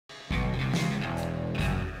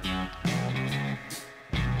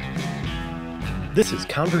This is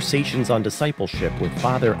Conversations on Discipleship with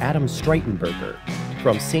Father Adam Streitenberger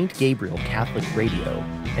from St. Gabriel Catholic Radio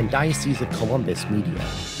and Diocese of Columbus Media.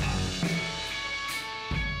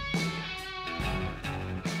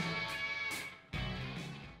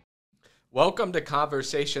 Welcome to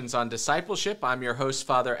Conversations on Discipleship. I'm your host,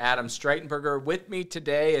 Father Adam Streitenberger. With me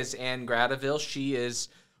today is Anne Gradoville. She is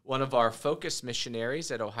one of our focus missionaries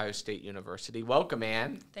at Ohio State University. Welcome,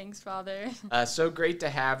 Anne. Thanks, Father. So great to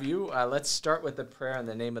have you. Let's start with a prayer in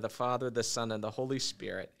the name of the Father, the Son, and the Holy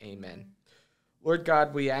Spirit. Amen. Lord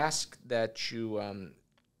God, we ask that you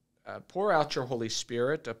pour out your Holy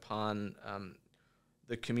Spirit upon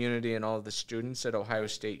the community and all of the students at Ohio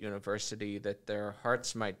State University, that their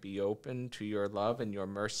hearts might be open to your love and your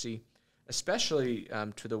mercy, especially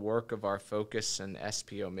to the work of our focus and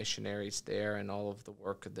SPO missionaries there and all of the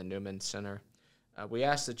work of the Newman Center. We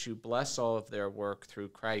ask that you bless all of their work through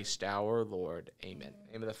Christ our Lord. Amen. In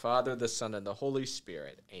the name of the Father, the Son, and the Holy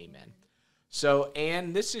Spirit. Amen. So,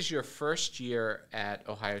 Anne, this is your first year at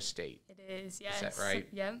Ohio State. It is, yes. Is that right?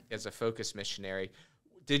 Yeah. As a focus missionary.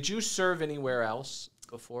 Did you serve anywhere else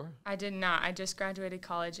before? I did not. I just graduated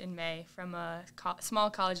college in May from a small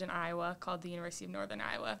college in Iowa called the University of Northern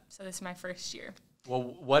Iowa. So this is my first year.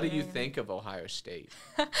 Well, what do you think of Ohio State?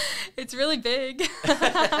 It's really big.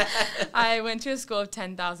 I went to a school of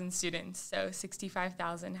 10,000 students, so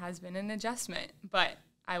 65,000 has been an adjustment, but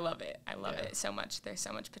I love it. I love it so much. There's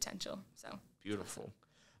so much potential. So beautiful.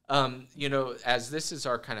 As this is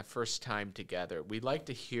our kind of first time together, we'd like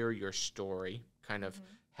to hear your story, kind of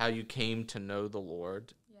how you came to know the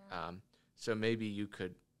Lord. Yeah. So maybe you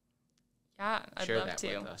could share that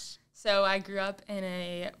with us. So I grew up in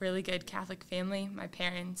a really good Catholic family, my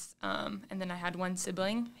parents, and then I had one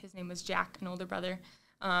sibling. His name was Jack, an older brother,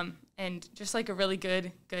 and just like a really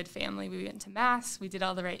good family. We went to Mass. We did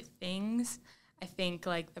all the right things. I think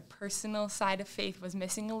like the personal side of faith was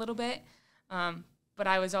missing a little bit, but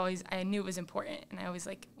I knew it was important, and I always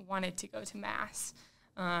wanted to go to Mass.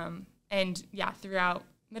 Throughout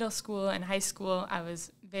middle school and high school, I was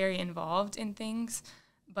very involved in things,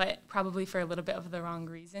 but probably for a little bit of the wrong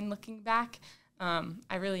reason looking back.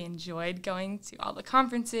 I really enjoyed going to all the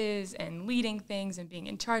conferences and leading things and being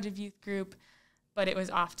in charge of youth group, but it was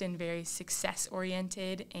often very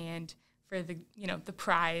success-oriented and for the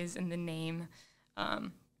prize and the name.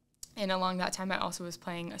 And along that time, I also was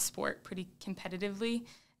playing a sport pretty competitively,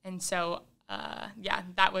 and so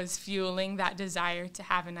that was fueling that desire to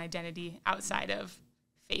have an identity outside of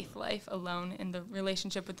faith life alone in the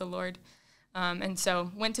relationship with the Lord. And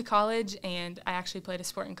so went to college, and I actually played a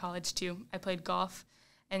sport in college too. I played golf.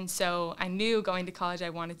 And so I knew going to college I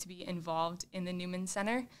wanted to be involved in the Newman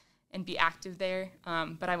Center and be active there.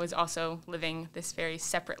 But I was also living this very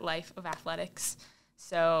separate life of athletics.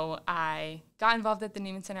 So I got involved at the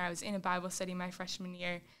Newman Center. I was in a Bible study my freshman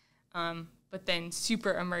year, but then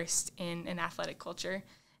super immersed in an athletic culture.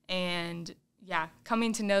 And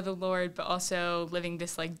coming to know the Lord, but also living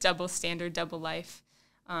this double standard, double life.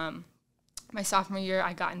 My sophomore year,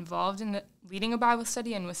 I got involved in leading a Bible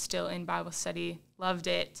study and was still in Bible study, loved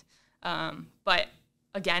it. But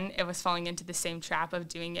again, it was falling into the same trap of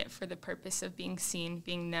doing it for the purpose of being seen,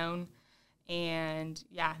 being known. And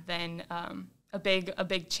then a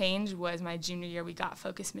big change was my junior year. We got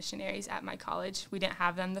focus missionaries at my college. We didn't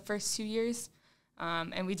have them the first 2 years,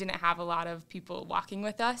 and we didn't have a lot of people walking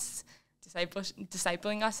with us,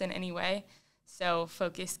 discipling us in any way. So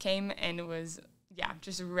focus came and it was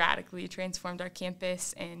just radically transformed our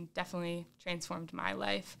campus and definitely transformed my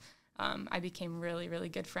life. I became really, really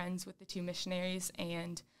good friends with the two missionaries,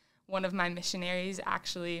 and one of my missionaries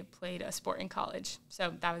actually played a sport in college.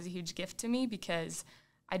 So that was a huge gift to me because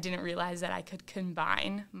I didn't realize that I could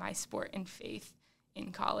combine my sport and faith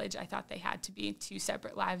in college. I thought they had to be two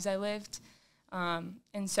separate lives I lived.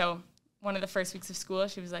 And so one of the first weeks of school,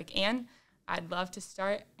 she was like, "Anne, I'd love to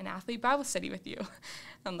start an athlete Bible study with you."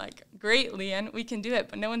 I'm like, "Great, Leanne, we can do it,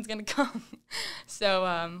 but no one's going to come."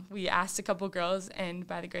 So we asked a couple girls, and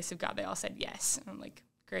by the grace of God, they all said yes. And I'm like,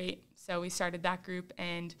 "Great." So we started that group,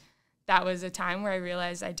 and that was a time where I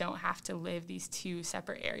realized I don't have to live these two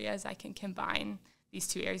separate areas. I can combine these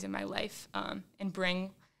two areas in my life and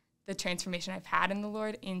bring the transformation I've had in the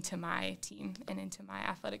Lord into my team and into my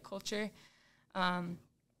athletic culture.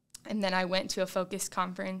 And then I went to a Focus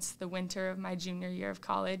conference the winter of my junior year of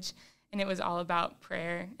college, and it was all about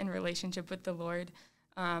prayer and relationship with the Lord,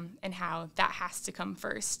 and how that has to come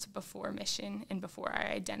first before mission and before our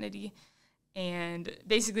identity. And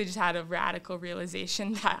basically just had a radical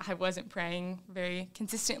realization that I wasn't praying very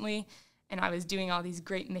consistently, and I was doing all these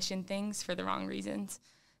great mission things for the wrong reasons.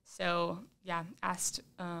 So, yeah, asked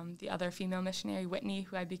the other female missionary, Whitney,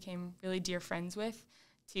 who I became really dear friends with,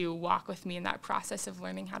 to walk with me in that process of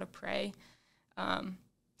learning how to pray.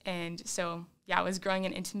 And so, yeah, I was growing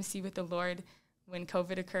in intimacy with the Lord when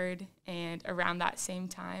COVID occurred. And around that same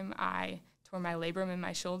time, I tore my labrum in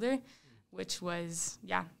my shoulder, which was,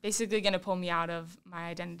 basically going to pull me out of my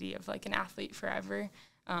identity of like an athlete forever.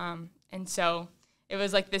 And so it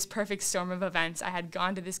was like this perfect storm of events. I had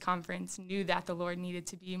gone to this conference, knew that the Lord needed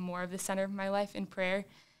to be more of the center of my life in prayer,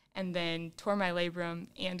 and then tore my labrum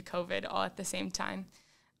and COVID all at the same time.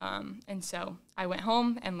 And so I went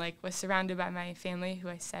home and like was surrounded by my family, who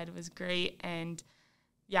I said was great, and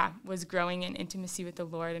was growing in intimacy with the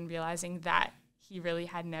Lord and realizing that he really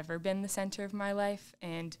had never been the center of my life,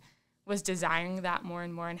 and was desiring that more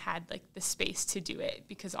and more, and had like the space to do it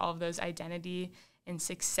because all of those identity and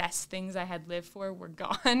success things I had lived for were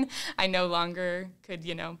gone. I no longer could,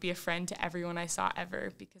 be a friend to everyone I saw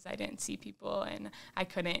ever because I didn't see people, and I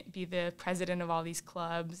couldn't be the president of all these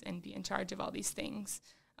clubs and be in charge of all these things.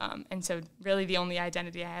 And so really the only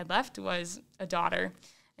identity I had left was a daughter.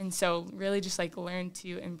 And so really just like learned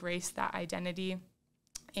to embrace that identity.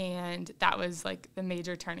 And that was like the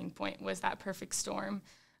major turning point, was that perfect storm.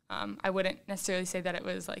 I wouldn't necessarily say that it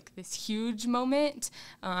was like this huge moment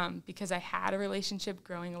because I had a relationship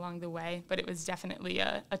growing along the way, but it was definitely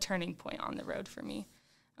a turning point on the road for me.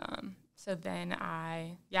 So then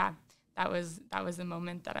that was the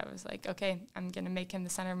moment that I was like, okay, I'm going to make him the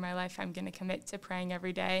center of my life. I'm going to commit to praying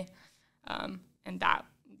every day. And that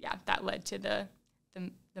led to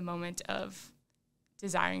the moment of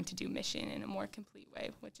desiring to do mission in a more complete way,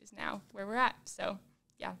 which is now where we're at. So,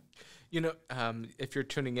 yeah. If you're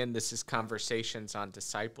tuning in, this is Conversations on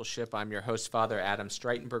Discipleship. I'm your host, Father Adam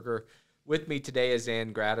Streitenberger. With me today is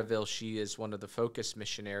Anne Gradoville. She is one of the focus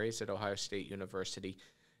missionaries at Ohio State University.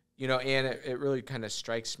 Anne, it really kind of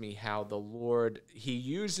strikes me how the Lord, he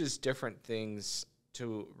uses different things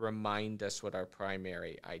to remind us what our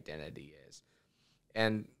primary identity is.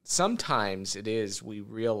 And sometimes we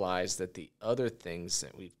realize that the other things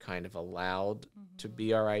that we've kind of allowed to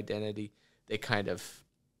be our identity, they kind of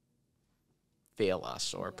fail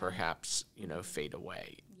us or perhaps, fade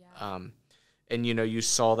away. Yeah. And, you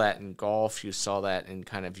saw that in golf, you saw that in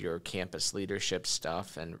kind of your campus leadership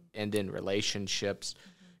stuff and in relationships.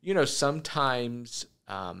 Sometimes,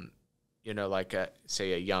 like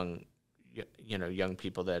young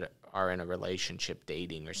people that are in a relationship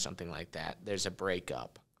dating or something like that, there's a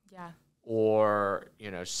breakup. Yeah. Or,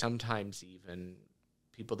 sometimes even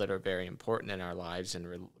people that are very important in our lives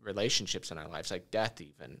and relationships in our lives, like death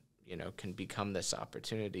even, can become this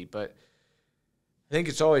opportunity. But I think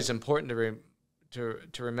it's always important to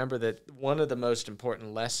remember that one of the most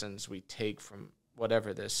important lessons we take from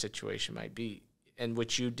whatever this situation might be, and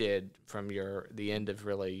which you did from the end of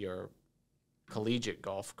really your collegiate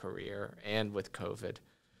golf career and with COVID,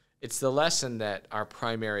 it's the lesson that our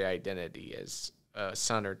primary identity is a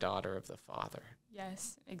son or daughter of the Father.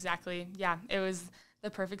 Yes, exactly. Yeah, it was the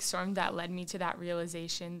perfect storm that led me to that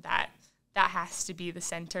realization that has to be the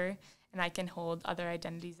center, and I can hold other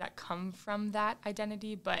identities that come from that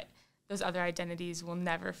identity, but those other identities will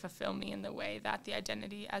never fulfill me in the way that the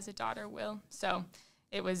identity as a daughter will. So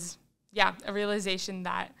it was, a realization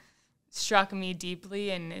that struck me deeply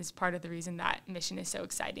and is part of the reason that mission is so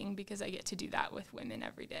exciting, because I get to do that with women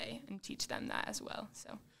every day and teach them that as well.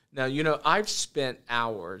 So now, I've spent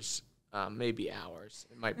hours, maybe hours,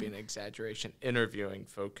 it might be an exaggeration, interviewing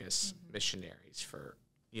focus missionaries for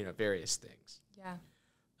various things. Yeah.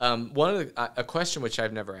 One of a question which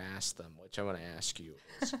I've never asked them, which I want to ask you,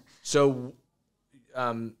 is, so,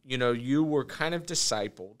 you were kind of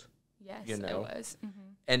discipled. Yes, I was. Mm-hmm.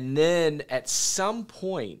 And then at some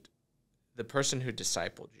point, the person who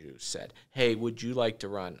discipled you said, hey, would you like to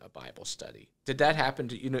run a Bible study? Did that happen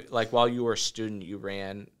to you? Like while you were a student, you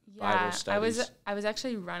ran Bible studies? I was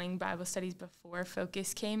actually running Bible studies before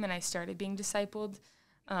Focus came and I started being discipled.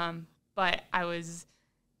 But I was,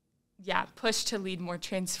 pushed to lead more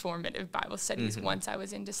transformative Bible studies once I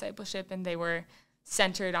was in discipleship, and they were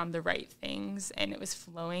centered on the right things, and it was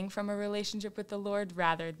flowing from a relationship with the Lord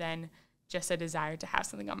rather than just a desire to have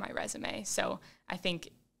something on my resume. So I think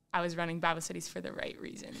I was running Bible studies for the right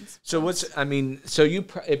reasons. So you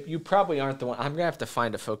probably aren't the one. I'm going to have to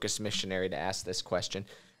find a focused missionary to ask this question,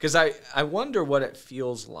 because I wonder what it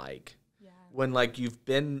feels like when like you've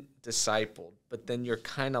been discipled, but then you're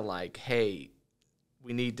kind of like, hey,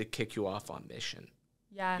 we need to kick you off on mission.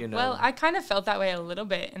 Yeah, well, I kind of felt that way a little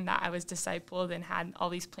bit in that I was discipled and had all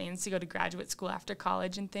these plans to go to graduate school after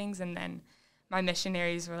college and things, and then my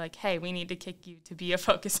missionaries were like, hey, we need to kick you to be a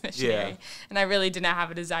focus missionary. Yeah. And I really didn't have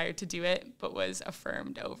a desire to do it, but was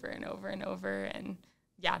affirmed over and over and over. And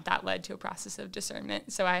yeah, that led to a process of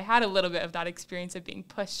discernment. So I had a little bit of that experience of being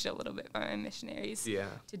pushed a little bit by my missionaries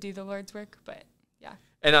to do the Lord's work. But yeah.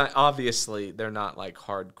 And obviously, they're not like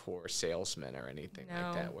hardcore salesmen or anything No.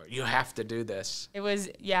 like that, where you have to do this. It was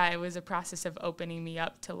a process of opening me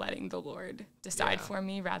up to letting the Lord decide for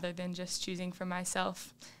me rather than just choosing for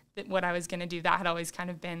myself that what I was going to do. That had always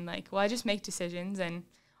kind of been like, well, I just make decisions and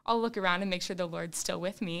I'll look around and make sure the Lord's still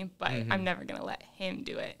with me, but I'm never going to let him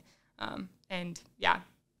do it. And yeah,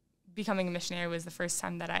 becoming a missionary was the first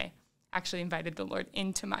time that I actually invited the Lord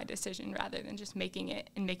into my decision rather than just making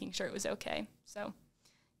it and making sure it was okay. So.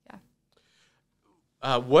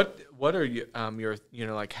 What are you your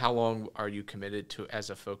like how long are you committed to as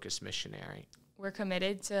a focus missionary? We're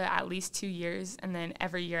committed to at least 2 years, and then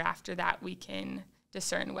every year after that we can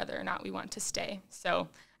discern whether or not we want to stay. So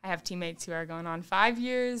I have teammates who are going on 5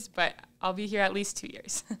 years, but I'll be here at least 2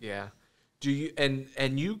 years. Yeah. Do you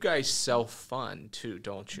and you guys self-fund too,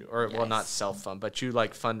 don't you? Or well, not self-fund, but you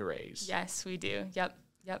like fundraise. Yes, we do. Yep.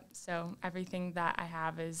 So everything that I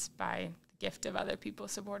have is by the gift of other people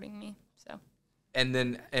supporting me. So.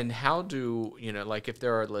 And how do, like if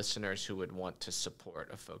there are listeners who would want to support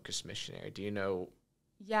a focus missionary, do you know?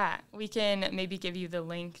 Yeah, we can maybe give you the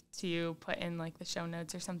link to put in like the show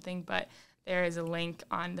notes or something, but there is a link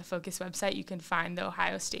on the Focus website. You can find the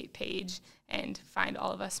Ohio State page and find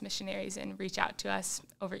all of us missionaries and reach out to us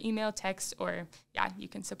over email, text, or you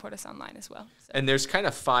can support us online as well. So. And there's kind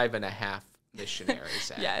of 5.5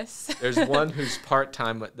 missionaries. Yes. There's one who's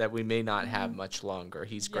part-time that we may not have much longer.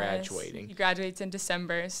 He's graduating. He graduates in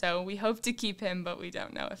December, so we hope to keep him, but we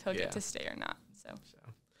don't know if he'll get to stay or not. So.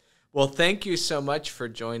 Well, thank you so much for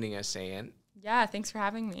joining us, Anne. Yeah, thanks for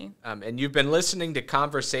having me. And you've been listening to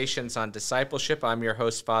Conversations on Discipleship. I'm your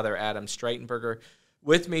host, Father Adam Streitenberger.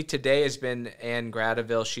 With me today has been Anne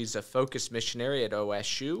Gradoville. She's a focus missionary at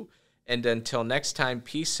OSU. And until next time,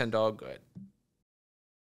 peace and all good.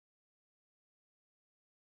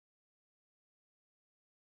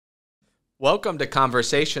 Welcome to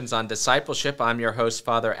Conversations on Discipleship. I'm your host,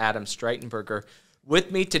 Father Adam Streitenberger.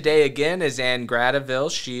 With me today again is Anne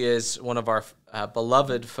Gradoville. She is one of our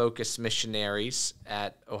beloved focus missionaries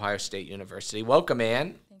at Ohio State University. Welcome,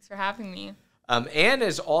 Anne. Thanks for having me. Anne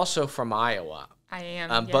is also from Iowa. I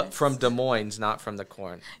am, but from Des Moines, not from the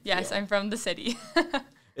corn. Yes, I'm from the city.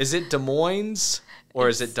 Is it Des Moines or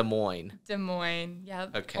is it Des Moines? Des Moines, yeah.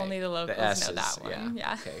 Okay. Only the locals know that one.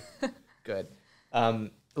 Yeah. Okay, good.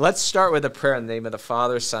 Let's start with a prayer in the name of the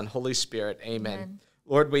Father, Son, Holy Spirit. Amen.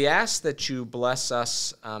 Lord, we ask that you bless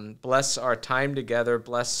us, bless our time together,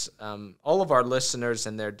 bless all of our listeners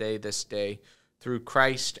in their day this day, through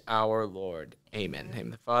Christ our Lord. Amen. In the name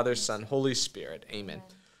of the Father, Son, Holy Spirit. Amen.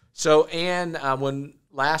 So, Anne, when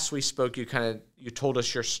last we spoke, you told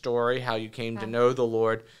us your story, how you came to know the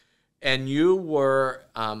Lord, and you were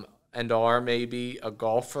and are maybe a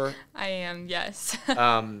golfer. I am, yes.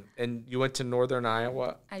 And you went to Northern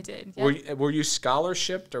Iowa? I did, yep. Were you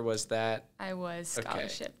scholarshiped, or was that? I was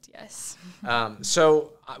scholarshiped, yes.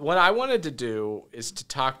 So what I wanted to do is to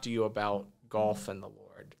talk to you about golf and the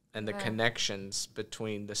Lord and the connections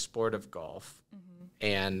between the sport of golf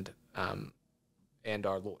and our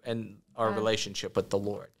relationship with the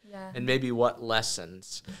Lord. Yeah. And maybe what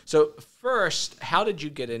lessons. So first, how did you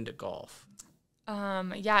get into golf?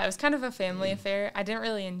 It was kind of a family affair. I didn't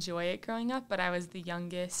really enjoy it growing up, but I was the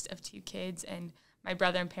youngest of 2 kids, and my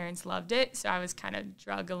brother and parents loved it, so I was kind of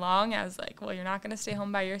drug along. I was like, well, you're not going to stay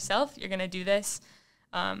home by yourself. You're going to do this.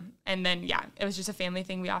 And then, it was just a family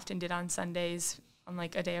thing we often did on Sundays. On,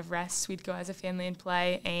 like, a day of rest, we'd go as a family and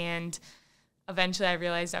play, and eventually I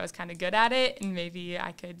realized I was kind of good at it, and maybe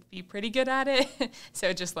I could be pretty good at it. So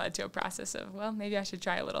it just led to a process of, well, maybe I should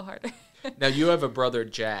try a little harder. Now, you have a brother,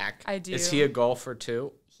 Jack. I do. Is he a golfer,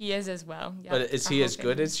 too? He is as well. Yep. But is he as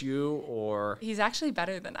good as you, or? He's actually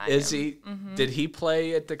better than I am. Is he? Mm-hmm. Did he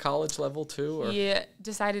play at the college level, too? Or? He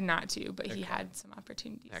decided not to, but he had some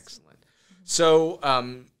opportunities. Excellent. So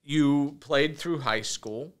you played through high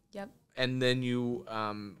school. Yep. And then you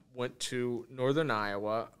went to Northern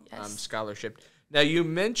Iowa, scholarship. Now, you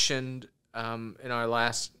mentioned in our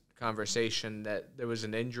last conversation that there was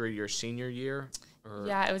an injury your senior year.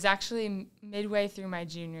 Yeah, it was actually midway through my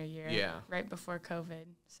junior year. Yeah. Right before COVID.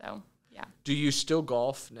 So, yeah. Do you still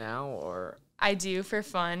golf now, or? I do, for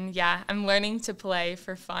fun. Yeah, I'm learning to play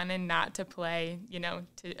for fun and not to play, to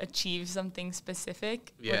achieve something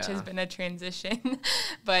specific, which has been a transition.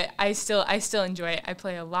 But I still enjoy it. I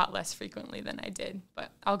play a lot less frequently than I did,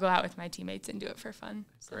 but I'll go out with my teammates and do it for fun.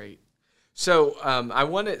 So. Great. So I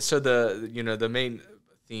wanted, so the main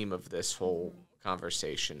theme of this whole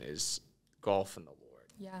conversation is golf and the Lord.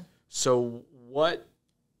 Yeah. So what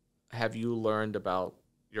have you learned about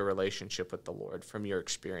your relationship with the Lord from your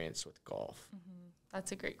experience with golf?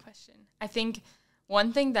 That's a great question. I think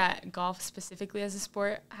one thing that golf specifically as a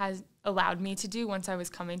sport has allowed me to do once I was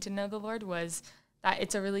coming to know the Lord was that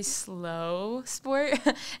it's a really slow sport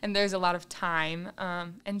and there's a lot of time.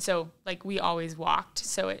 And so like we always walked.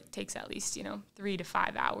 So it takes at least, 3 to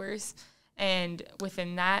 5 hours. And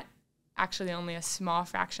within that, actually only a small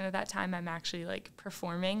fraction of that time I'm actually like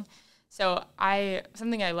performing. So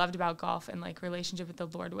something I loved about golf and like relationship with the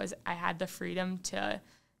Lord was I had the freedom to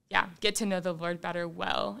get to know the Lord better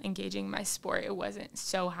while engaging my sport. It wasn't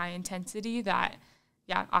so high intensity that,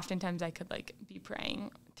 oftentimes I could like be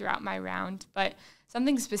praying throughout my round. But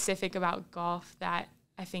something specific about golf that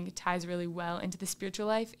I think ties really well into the spiritual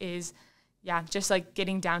life is, just like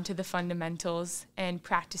getting down to the fundamentals and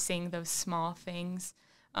practicing those small things.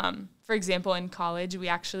 For example, in college, we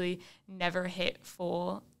actually never hit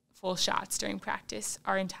full shots during practice.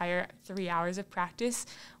 Our entire 3 hours of practice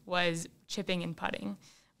was chipping and putting,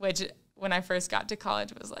 which when I first got to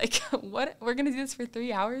college was like, what? We're going to do this for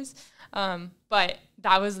 3 hours? But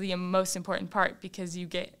that was the most important part because you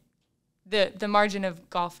get the margin of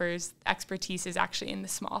golfers' expertise is actually in the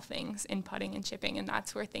small things, in putting and chipping, and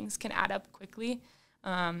that's where things can add up quickly.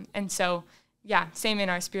 And so, same in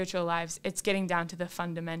our spiritual lives. It's getting down to the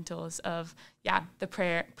fundamentals of, the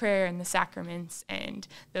prayer and the sacraments and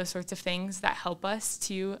those sorts of things that help us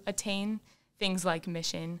to attain things like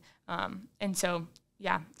mission. And so,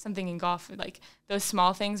 something in golf, like those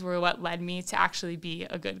small things were what led me to actually be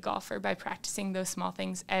a good golfer by practicing those small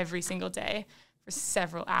things every single day for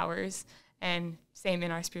several hours. And same in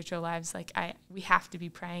our spiritual lives, like we have to be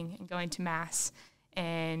praying and going to mass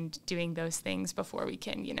and doing those things before we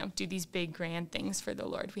can, do these big grand things for the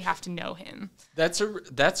Lord. We have to know him. That's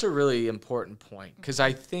a really important point because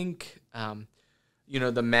I think,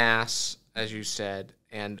 the mass, as you said,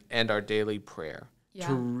 and our daily prayer,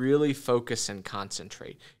 to really focus and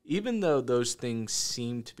concentrate, even though those things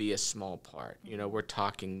seem to be a small part. We're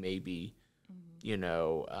talking maybe,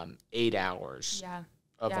 8 hours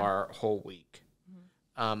of our whole week.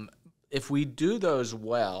 If we do those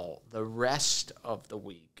well, the rest of the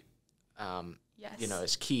week,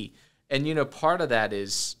 is key. And, part of that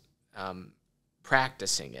is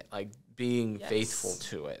practicing it, like being faithful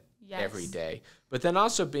to it every day, but then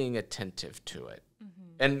also being attentive to it.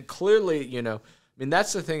 And clearly,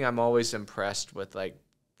 that's the thing I'm always impressed with, like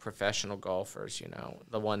professional golfers,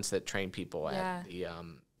 the ones that train people at the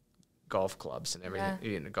golf clubs and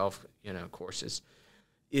everything, golf, courses,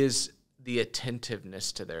 is the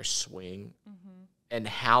attentiveness to their swing and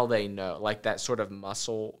how they know, like that sort of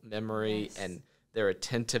muscle memory and their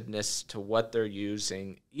attentiveness to what they're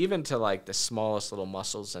using, even to like the smallest little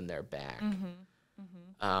muscles in their back.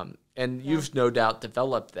 And you've no doubt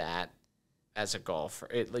developed that as a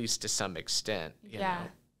golfer, at least to some extent. You know?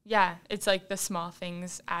 Yeah, it's like the small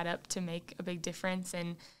things add up to make a big difference,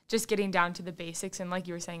 and just getting down to the basics. And like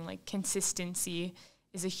you were saying, like consistency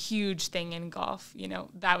is a huge thing in golf.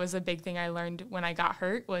 That was a big thing I learned when I got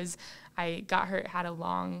hurt. Was I got hurt, had a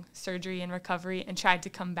long surgery and recovery, and tried to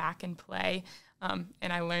come back and play. And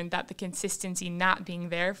I learned that the consistency not being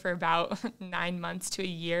there for about 9 months to a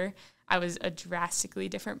year, I was a drastically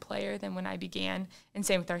different player than when I began. And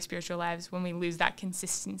same with our spiritual lives. When we lose that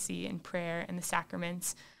consistency in prayer and the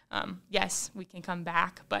sacraments, yes, we can come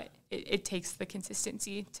back, but it takes the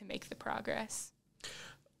consistency to make the progress.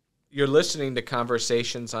 You're listening to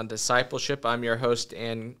Conversations on Discipleship. I'm your host,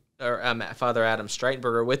 Father Adam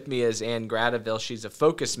Streitenberger. With me is Anne Gradoville. She's a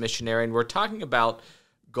focused missionary, and we're talking about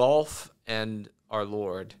golf and our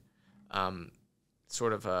Lord.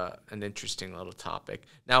 Sort of an interesting little topic.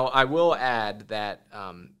 Now, I will add that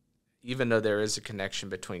even though there is a connection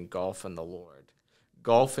between golf and the Lord,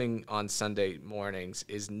 golfing on Sunday mornings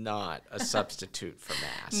is not a substitute for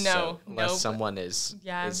Mass. Unless someone is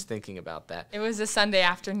thinking about that. It was a Sunday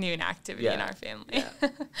afternoon activity in our family.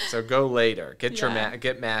 So go later.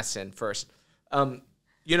 Get Mass in first.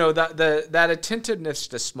 That attentiveness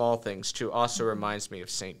to small things too also reminds me of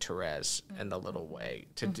Saint Therese and the Little Way,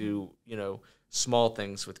 to do small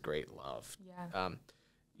things with great love.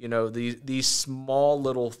 These small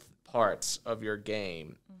little parts of your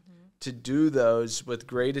game, to do those with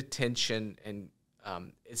great attention, and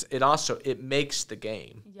it makes the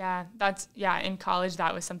game. In college,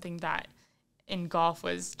 that was something that in golf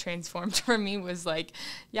was transformed for me, was like,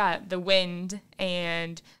 the wind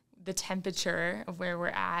and the temperature of where we're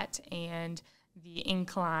at, and the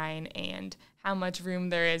incline and how much room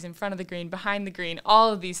there is in front of the green, behind the green.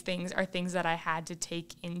 All of these things are things that I had to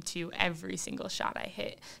take into every single shot I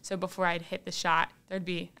hit. So before I'd hit the shot, there'd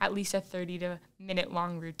be at least a 30-minute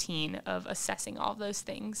long routine of assessing all of those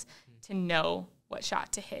things to know what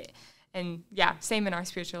shot to hit. And yeah, same in our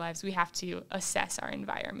spiritual lives. We have to assess our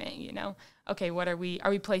environment, you know. Okay, are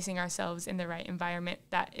we placing ourselves in the right environment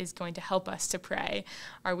that is going to help us to pray?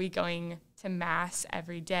 Are we going to mass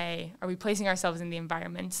every day? Are we placing ourselves in the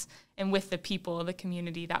environments and with the people, the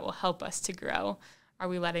community that will help us to grow? Are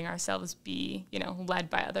we letting ourselves be, you know, led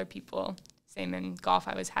by other people? Same in golf.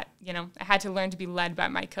 I had to learn to be led by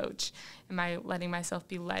my coach. Am I letting myself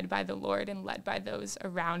be led by the Lord and led by those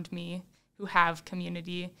around me who have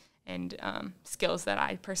community and skills that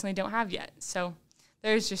I personally don't have yet? So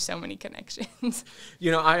there's just so many connections.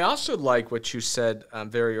 You know, I also like what you said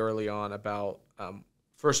very early on about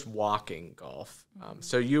first walking golf.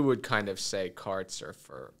 So you would kind of say carts are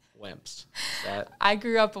for wimps. I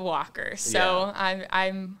grew up a walker, so Yeah.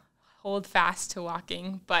 I'm hold fast to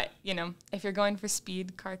walking. But, you know, if you're going for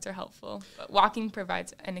speed, carts are helpful. But walking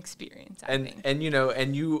provides an experience, I think. And, you know,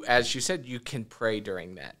 and you, as you said, you can pray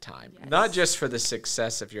during that time. Yes. Not just for the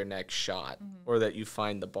success of your next shot or that you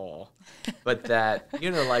find the ball, but that, you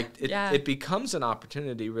know, like it becomes an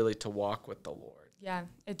opportunity really to walk with the Lord. Yeah,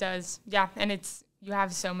 it does. Yeah, and you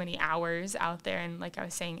have so many hours out there. And like I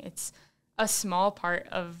was saying, it's a small part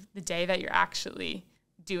of the day that you're actually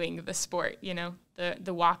doing the sport, you know.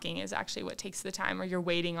 The walking is actually what takes the time, or you're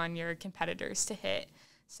waiting on your competitors to hit.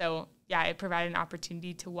 So yeah, it provided an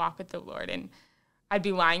opportunity to walk with the Lord. And I'd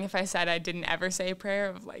be lying if I said I didn't ever say a prayer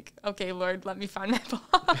of like, okay, Lord, let me find my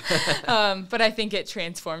ball. But I think it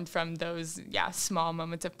transformed from those small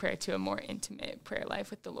moments of prayer to a more intimate prayer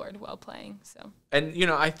life with the Lord while playing. So, and you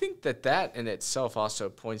know, I think that in itself also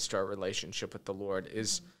points to our relationship with the Lord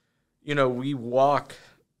is, you know, we walk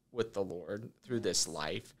with the Lord through this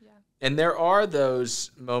life. Yeah. And there are those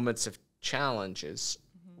moments of challenges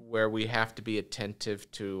where we have to be attentive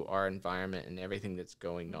to our environment and everything that's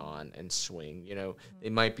going on and swing. You know, they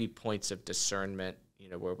might be points of discernment, you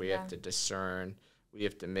know, where we have to discern, we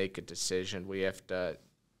have to make a decision, we have to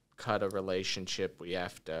cut a relationship, we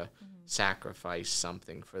have to sacrifice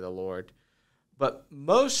something for the Lord. But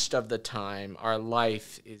most of the time, our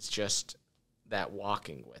life is just that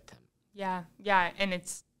walking with Him. Yeah, and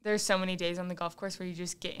there's so many days on the golf course where you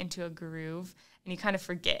just get into a groove and you kind of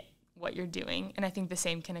forget what you're doing. And I think the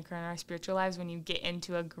same can occur in our spiritual lives when you get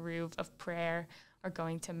into a groove of prayer or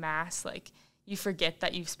going to mass. Like, you forget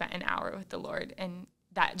that you've spent an hour with the Lord, and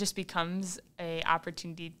that just becomes a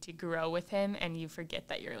opportunity to grow with Him, and you forget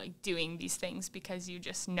that you're like doing these things because you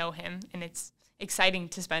just know Him, and it's exciting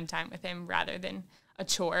to spend time with Him rather than a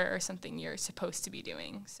chore or something you're supposed to be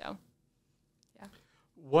doing. So yeah.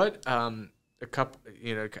 What a couple,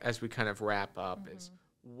 you know, as we kind of wrap up, is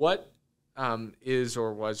what is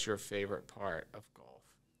or was your favorite part of golf?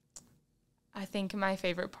 I think my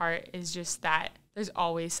favorite part is just that there's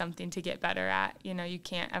always something to get better at. You know, you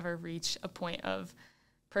can't ever reach a point of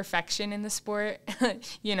perfection in the sport.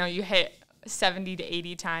 You know, you hit 70 to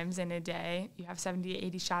 80 times in a day. You have 70 to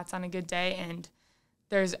 80 shots on a good day, and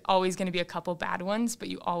there's always going to be a couple bad ones, but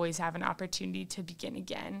you always have an opportunity to begin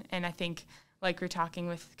again. And I think, like we're talking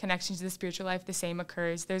with connections to the spiritual life, the same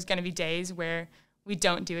occurs. There's going to be days where we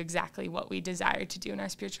don't do exactly what we desire to do in our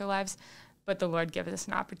spiritual lives, but the Lord gives us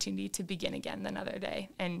an opportunity to begin again another day.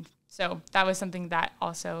 And so that was something that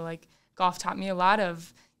also, like, golf taught me a lot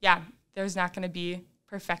of, there's not going to be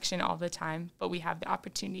perfection all the time, but we have the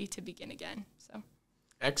opportunity to begin again. So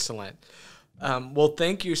excellent. Well,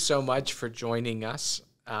 thank you so much for joining us.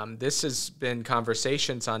 This has been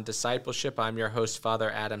Conversations on Discipleship. I'm your host,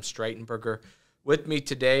 Father Adam Streitenberger. With me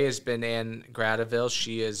today has been Anne Gradoville.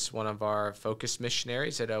 She is one of our focus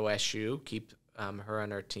missionaries at OSU. Keep her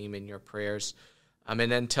and her team in your prayers. And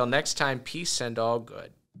until next time, peace and all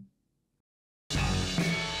good.